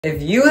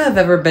If you have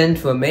ever been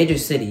to a major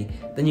city,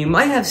 then you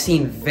might have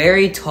seen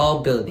very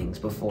tall buildings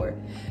before.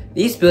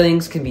 These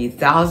buildings can be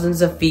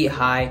thousands of feet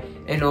high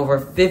and over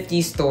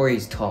 50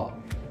 stories tall.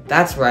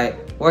 That's right,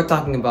 we're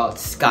talking about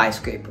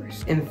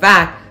skyscrapers. In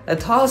fact, the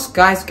tallest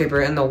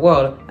skyscraper in the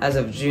world as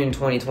of June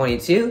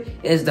 2022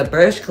 is the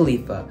Burj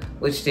Khalifa,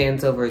 which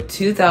stands over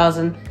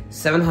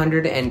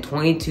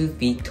 2,722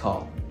 feet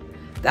tall.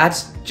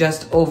 That's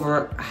just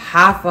over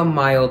half a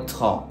mile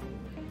tall.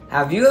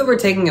 Have you ever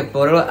taken a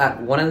photo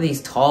at one of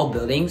these tall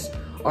buildings,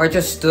 or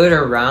just stood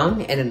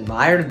around and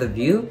admired the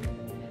view?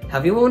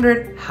 Have you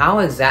wondered how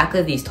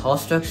exactly these tall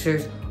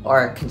structures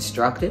are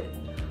constructed?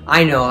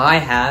 I know I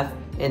have,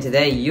 and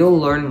today you'll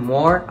learn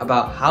more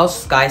about how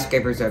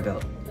skyscrapers are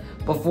built.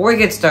 Before we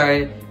get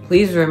started,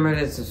 please remember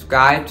to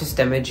subscribe to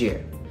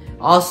STEMAGIR.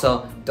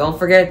 Also, don't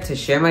forget to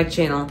share my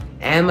channel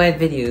and my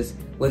videos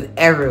with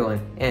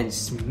everyone and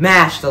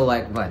smash the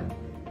like button.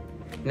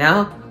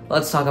 Now,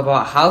 let's talk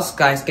about how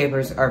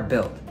skyscrapers are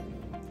built.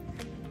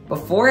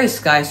 Before a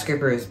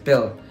skyscraper is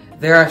built,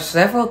 there are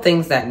several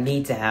things that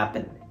need to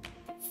happen.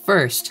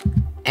 First,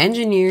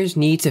 engineers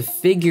need to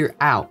figure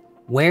out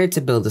where to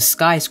build a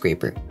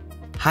skyscraper.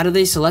 How do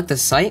they select a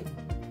site?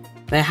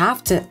 They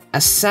have to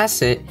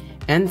assess it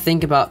and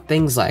think about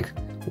things like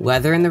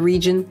weather in the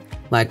region,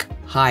 like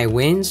high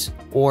winds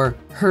or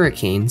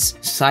hurricanes,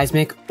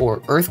 seismic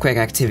or earthquake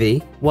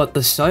activity, what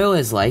the soil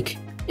is like,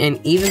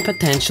 and even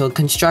potential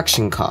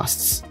construction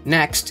costs.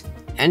 Next,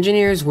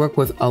 engineers work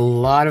with a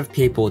lot of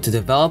people to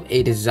develop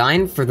a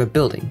design for the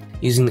building,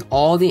 using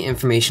all the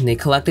information they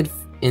collected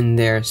in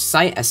their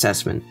site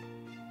assessment.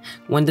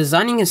 When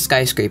designing a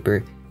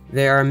skyscraper,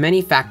 there are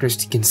many factors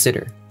to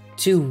consider.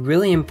 Two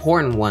really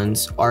important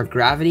ones are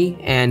gravity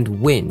and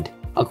wind.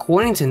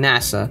 According to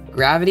NASA,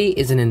 gravity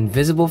is an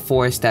invisible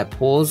force that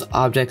pulls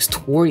objects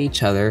toward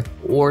each other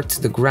or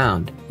to the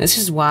ground. This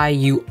is why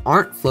you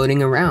aren't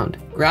floating around.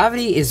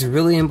 Gravity is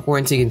really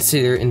important to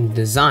consider in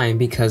design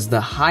because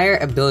the higher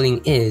a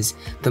building is,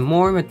 the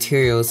more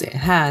materials it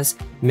has,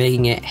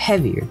 making it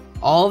heavier.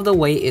 All of the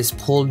weight is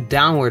pulled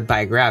downward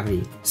by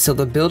gravity, so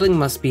the building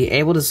must be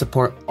able to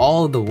support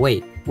all of the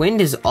weight.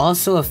 Wind is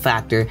also a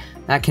factor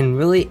that can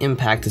really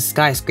impact a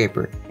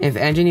skyscraper. If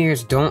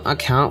engineers don't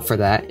account for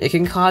that, it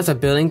can cause a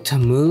building to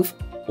move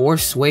or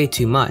sway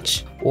too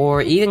much,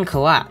 or even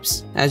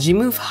collapse. As you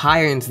move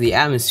higher into the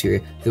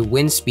atmosphere, the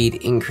wind speed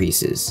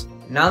increases.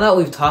 Now that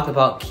we've talked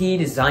about key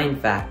design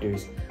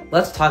factors,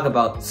 let's talk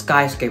about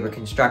skyscraper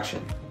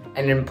construction.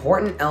 An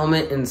important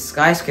element in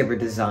skyscraper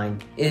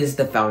design is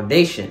the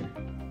foundation.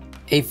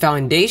 A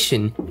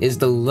foundation is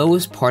the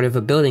lowest part of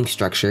a building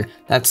structure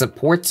that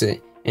supports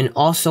it and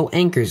also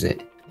anchors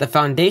it. The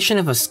foundation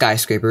of a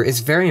skyscraper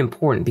is very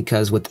important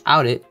because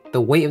without it,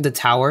 the weight of the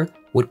tower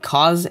would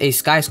cause a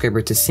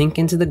skyscraper to sink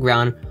into the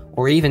ground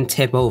or even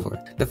tip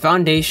over. The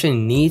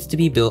foundation needs to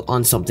be built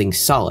on something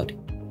solid.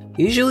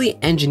 Usually,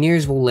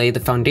 engineers will lay the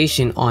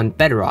foundation on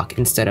bedrock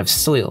instead of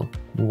soil.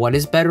 What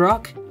is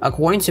bedrock?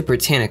 According to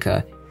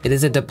Britannica, it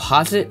is a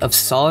deposit of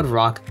solid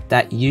rock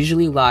that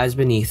usually lies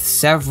beneath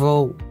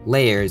several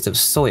layers of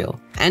soil.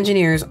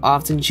 Engineers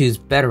often choose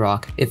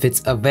bedrock if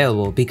it's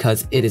available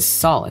because it is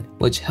solid,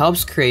 which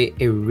helps create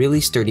a really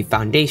sturdy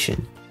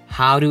foundation.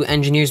 How do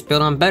engineers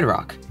build on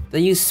bedrock? They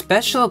use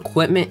special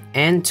equipment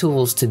and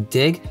tools to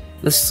dig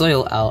the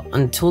soil out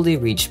until they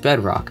reach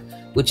bedrock,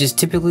 which is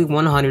typically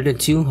 100 to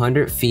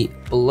 200 feet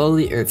below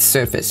the Earth's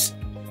surface.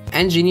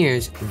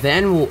 Engineers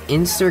then will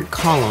insert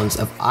columns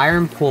of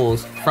iron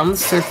poles from the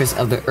surface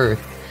of the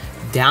Earth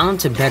down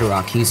to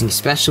bedrock using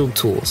special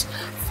tools,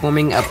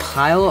 forming a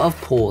pile of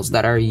poles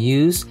that are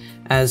used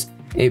as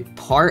a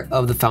part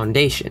of the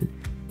foundation.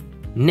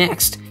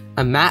 Next,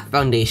 a mat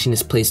foundation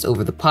is placed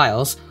over the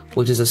piles,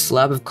 which is a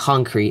slab of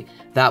concrete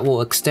that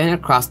will extend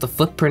across the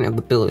footprint of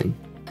the building.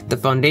 The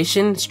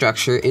foundation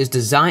structure is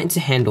designed to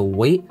handle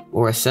weight,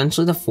 or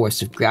essentially the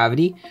force of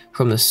gravity,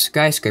 from the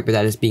skyscraper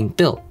that is being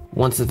built.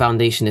 Once the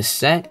foundation is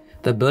set,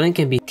 the building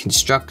can be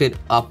constructed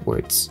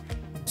upwards.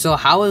 So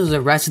how is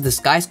the rest of the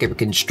skyscraper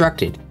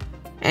constructed?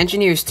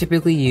 Engineers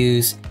typically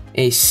use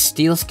a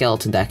steel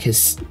skeleton that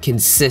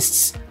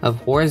consists of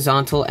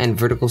horizontal and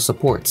vertical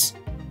supports.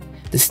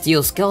 The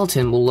steel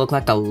skeleton will look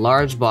like a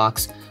large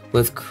box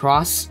with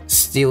cross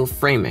steel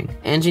framing.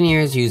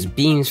 Engineers use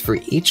beams for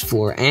each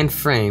floor and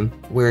frame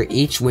where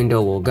each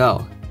window will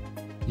go.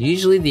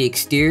 Usually the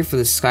exterior for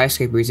the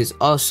skyscrapers is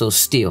also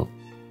steel.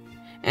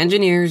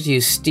 Engineers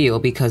use steel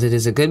because it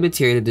is a good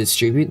material to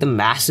distribute the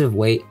massive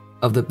weight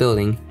of the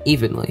building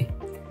evenly.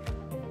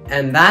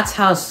 And that's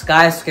how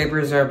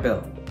skyscrapers are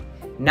built.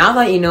 Now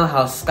that you know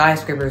how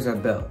skyscrapers are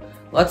built,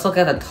 let's look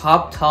at the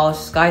top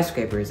tallest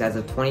skyscrapers as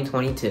of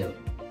 2022.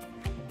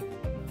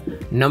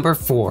 Number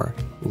 4.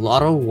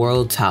 Lotto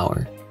World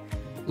Tower.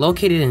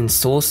 Located in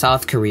Seoul,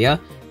 South Korea,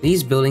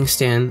 these buildings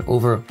stand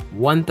over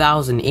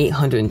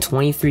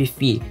 1,823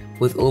 feet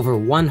with over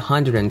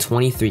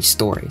 123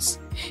 stories.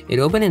 It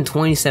opened in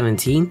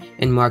 2017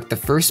 and marked the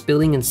first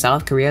building in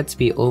South Korea to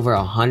be over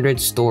 100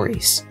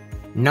 stories.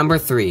 Number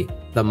 3.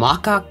 The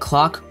Maka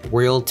Clock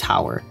Royal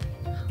Tower.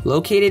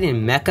 Located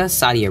in Mecca,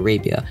 Saudi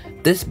Arabia,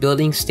 this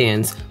building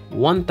stands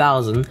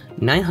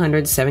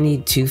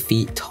 1,972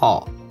 feet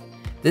tall.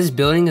 This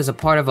building is a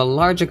part of a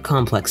larger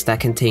complex that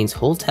contains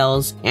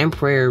hotels and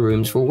prayer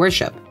rooms for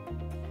worship.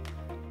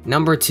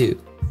 Number 2.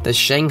 The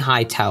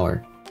Shanghai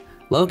Tower.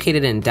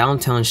 Located in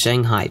downtown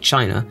Shanghai,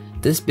 China,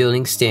 this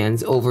building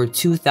stands over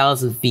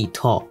 2,000 feet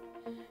tall.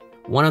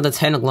 One of the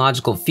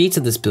technological feats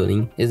of this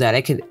building is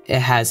that it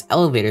has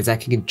elevators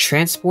that can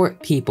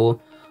transport people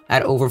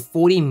at over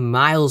 40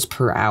 miles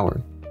per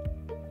hour.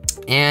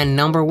 And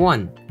number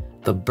 1,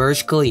 the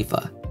Burj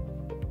Khalifa.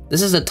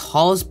 This is the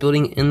tallest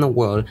building in the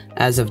world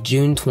as of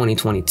June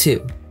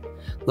 2022.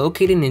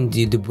 Located in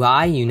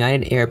Dubai,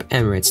 United Arab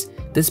Emirates,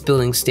 this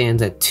building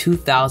stands at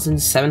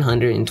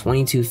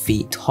 2,722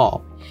 feet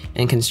tall,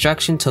 and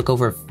construction took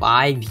over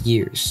 5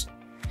 years.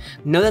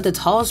 Know that the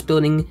tallest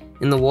building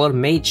in the world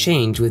may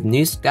change with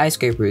new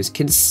skyscrapers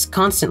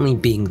constantly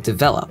being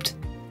developed.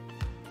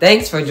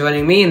 Thanks for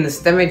joining me in this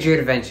STEM Major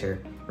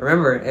adventure.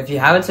 Remember, if you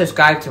haven't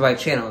subscribed to my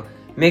channel,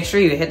 make sure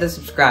you hit the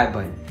subscribe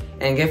button,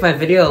 and give my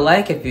video a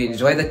like if you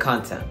enjoyed the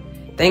content.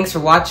 Thanks for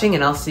watching,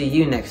 and I'll see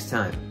you next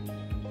time.